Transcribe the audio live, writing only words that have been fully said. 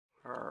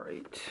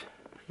Alright,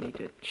 I need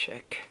to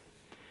check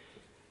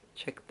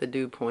the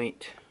dew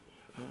point.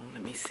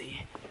 Let me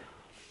see.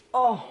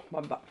 Oh,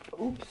 my body,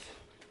 oops.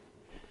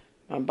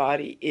 My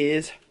body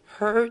is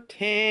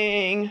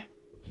hurting.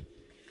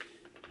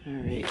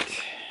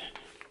 Alright.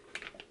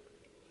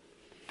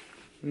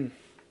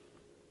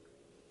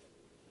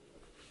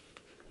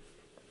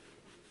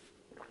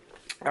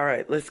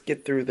 Alright, let's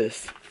get through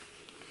this.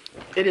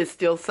 It is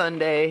still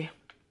Sunday.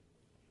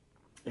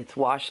 It's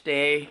wash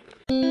day.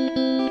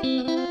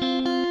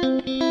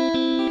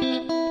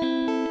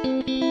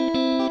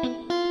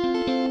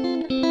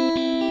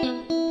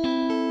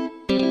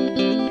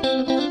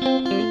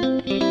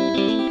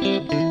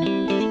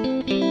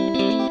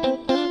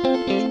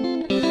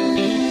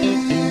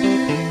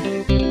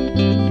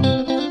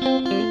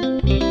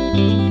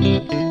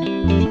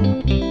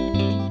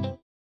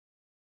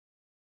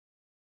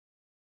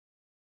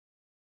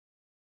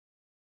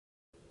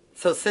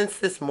 So since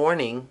this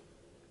morning,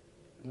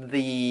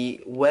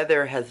 the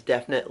weather has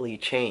definitely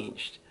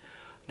changed.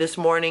 This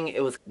morning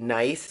it was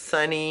nice,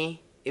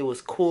 sunny, it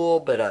was cool,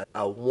 but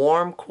a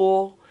warm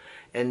cool.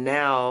 And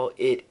now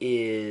it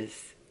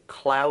is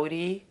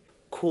cloudy,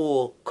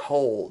 cool,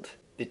 cold.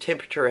 The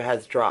temperature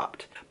has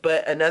dropped.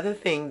 But another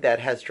thing that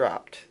has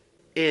dropped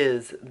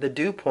is the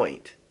dew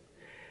point.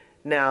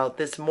 Now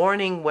this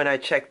morning when I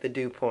checked the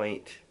dew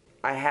point,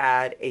 I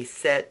had a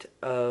set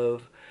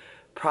of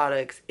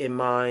products in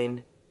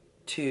mind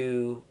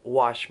to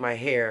wash my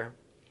hair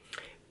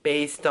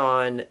based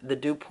on the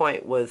dew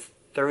point was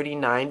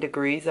 39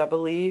 degrees, I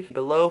believe.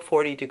 Below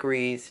 40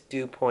 degrees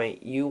dew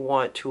point, you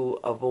want to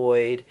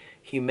avoid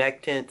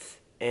humectants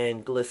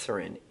and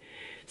glycerin.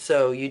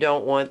 So you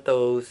don't want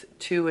those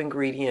two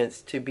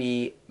ingredients to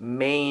be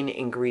main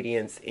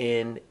ingredients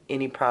in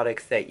any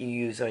products that you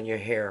use on your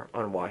hair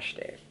on wash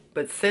day.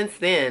 But since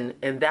then,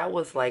 and that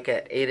was like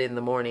at 8 in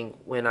the morning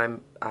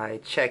when I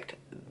checked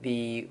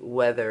the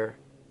weather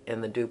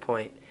and the dew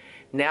point.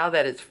 Now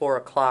that it's 4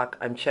 o'clock,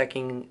 I'm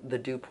checking the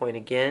dew point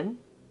again.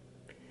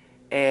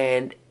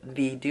 And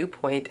the dew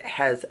point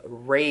has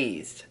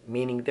raised,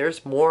 meaning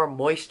there's more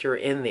moisture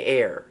in the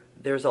air.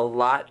 There's a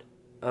lot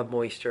of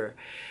moisture.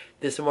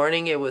 This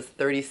morning it was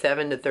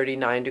 37 to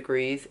 39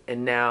 degrees,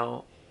 and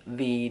now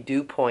the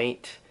dew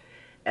point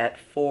at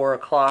 4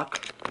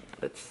 o'clock.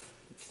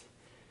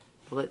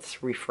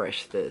 Let's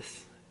refresh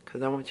this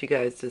because I want you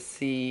guys to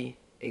see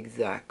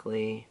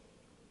exactly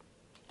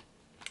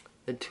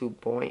the dew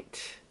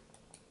point.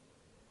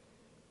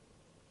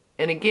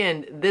 And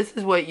again, this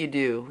is what you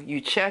do.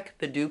 You check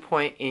the dew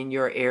point in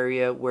your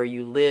area where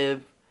you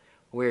live,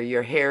 where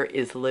your hair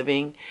is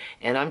living.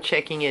 And I'm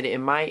checking it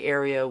in my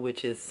area,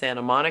 which is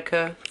Santa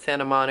Monica,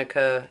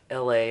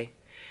 LA.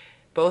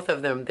 Both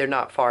of them, they're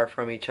not far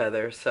from each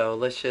other. So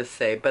let's just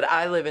say, but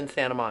I live in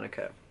Santa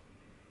Monica.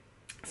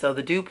 So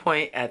the dew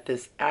point at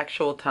this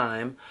actual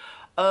time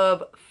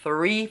of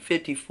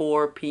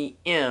 3:54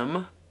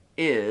 p.m.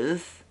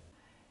 it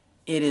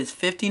is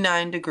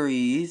 59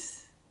 degrees.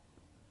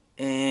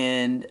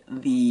 And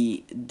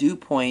the dew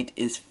point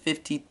is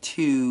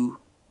 52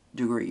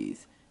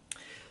 degrees.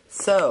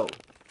 So,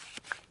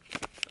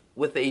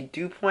 with a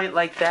dew point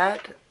like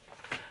that,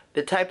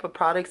 the type of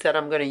products that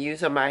I'm going to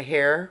use on my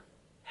hair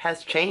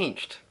has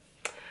changed.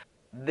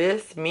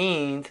 This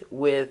means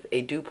with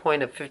a dew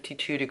point of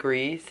 52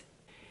 degrees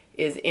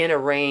is in a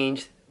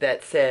range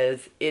that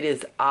says it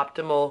is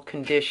optimal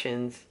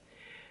conditions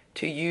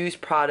to use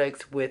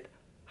products with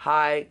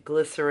high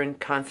glycerin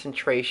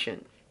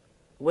concentration.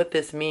 What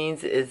this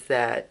means is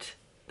that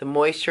the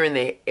moisture in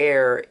the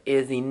air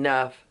is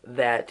enough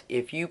that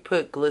if you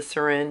put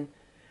glycerin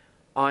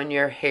on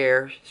your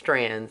hair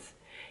strands,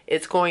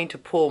 it's going to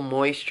pull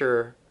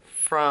moisture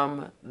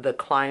from the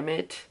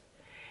climate,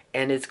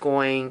 and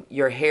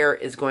your hair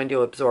is going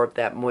to absorb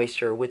that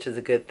moisture, which is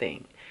a good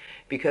thing.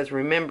 Because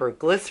remember,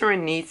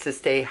 glycerin needs to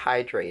stay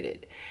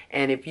hydrated.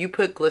 And if you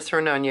put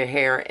glycerin on your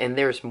hair and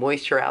there's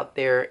moisture out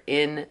there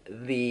in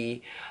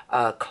the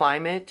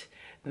climate,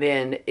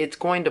 then it's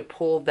going to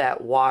pull that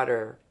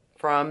water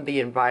from the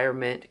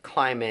environment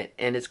climate,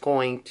 and it's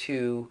going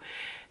to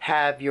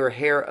have your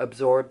hair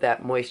absorb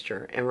that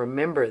moisture. And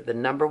remember, the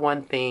number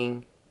one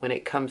thing when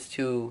it comes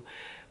to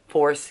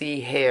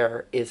 4C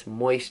hair is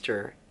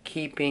moisture,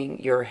 keeping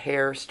your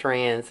hair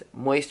strands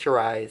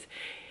moisturized,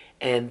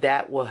 and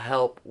that will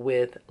help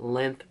with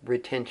length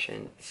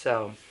retention.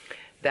 So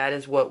that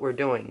is what we're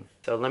doing.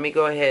 So let me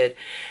go ahead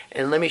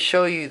and let me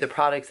show you the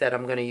products that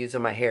I'm going to use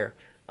on my hair.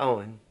 Oh,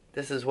 and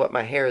this is what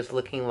my hair is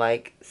looking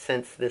like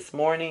since this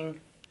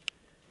morning.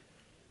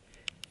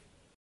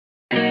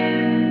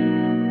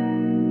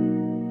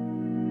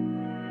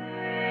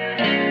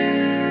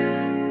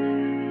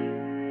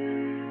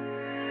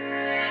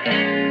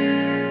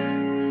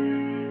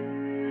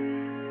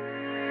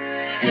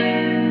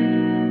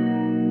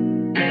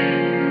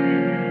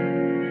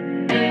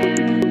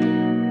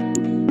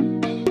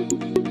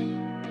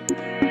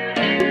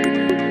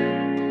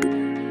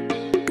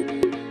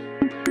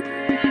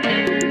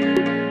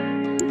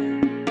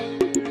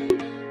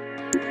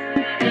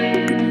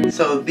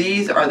 So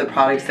these are the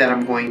products that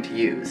I'm going to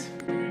use.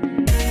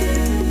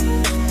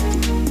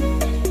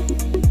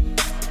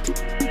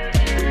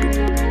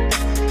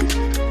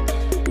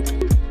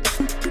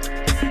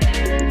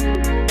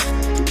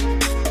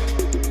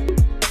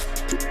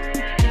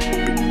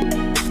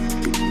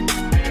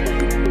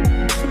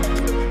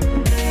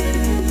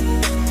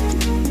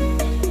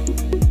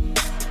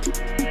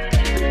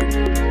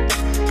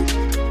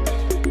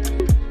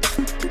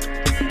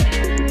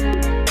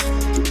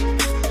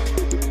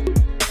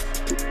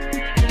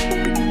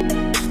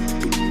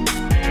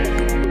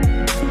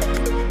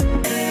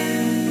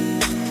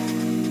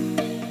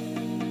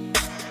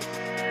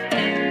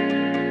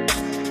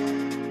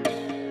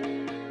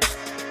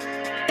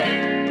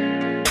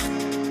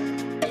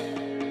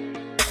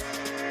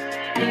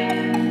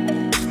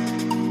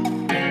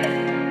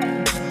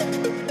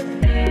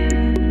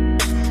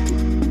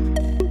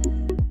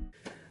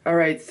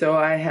 Alright, so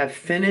I have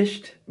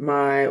finished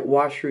my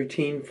wash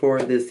routine for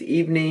this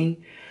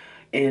evening,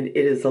 and it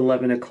is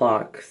 11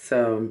 o'clock.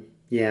 So,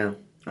 yeah,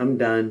 I'm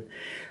done.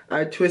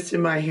 I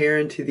twisted my hair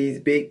into these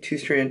big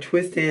 2-strand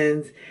twist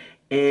ends,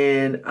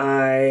 and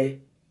I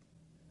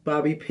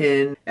bobby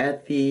pin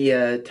at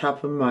the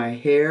top of my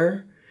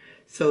hair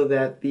so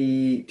that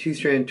the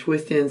 2-strand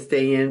twist ends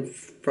stay in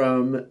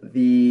from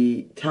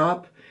the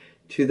top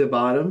to the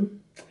bottom.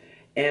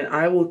 And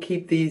I will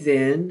keep these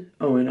in.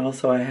 Oh, and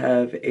also I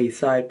have a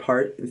side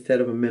part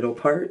instead of a middle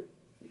part.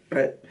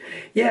 But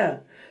yeah,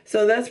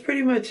 so that's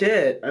pretty much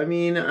it. I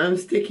mean, I'm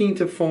sticking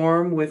to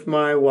form with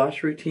my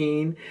wash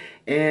routine,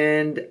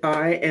 and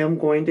I am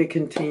going to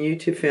continue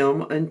to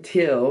film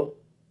until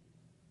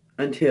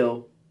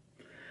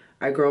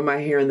I grow my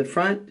hair in the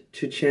front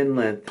to chin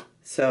length.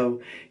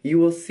 So you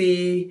will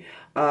see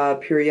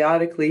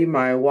periodically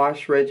my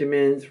wash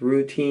regimens,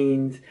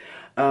 routines,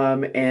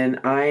 and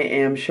I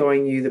am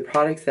showing you the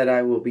products that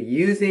I will be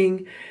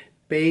using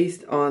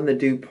based on the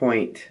dew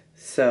point.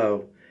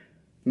 So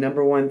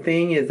number one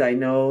thing is I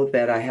know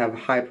that I have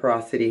high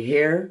porosity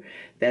hair.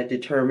 That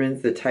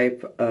determines the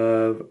type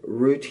of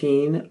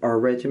routine or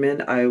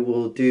regimen I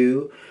will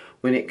do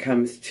when it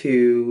comes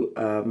to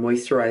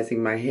moisturizing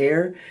my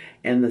hair.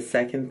 And the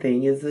second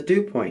thing is the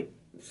dew point.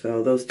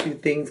 So those two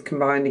things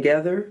combined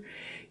together,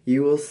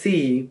 you will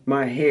see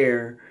my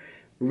hair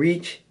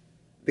reach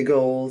the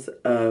goals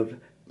of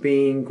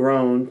being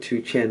grown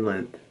to chin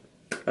length.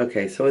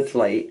 Okay, so it's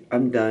late.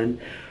 I'm done.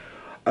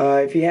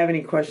 If you have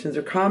any questions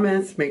or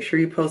comments, make sure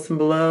you post them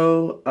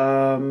below.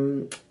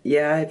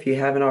 Yeah, if you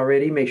haven't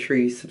already, make sure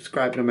you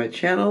subscribe to my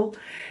channel.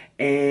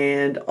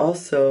 And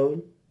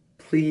also,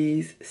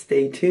 please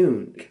stay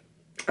tuned.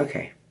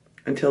 Okay,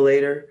 until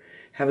later,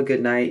 have a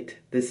good night.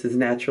 This is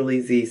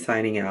Naturally Z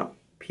signing out.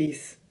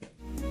 Peace.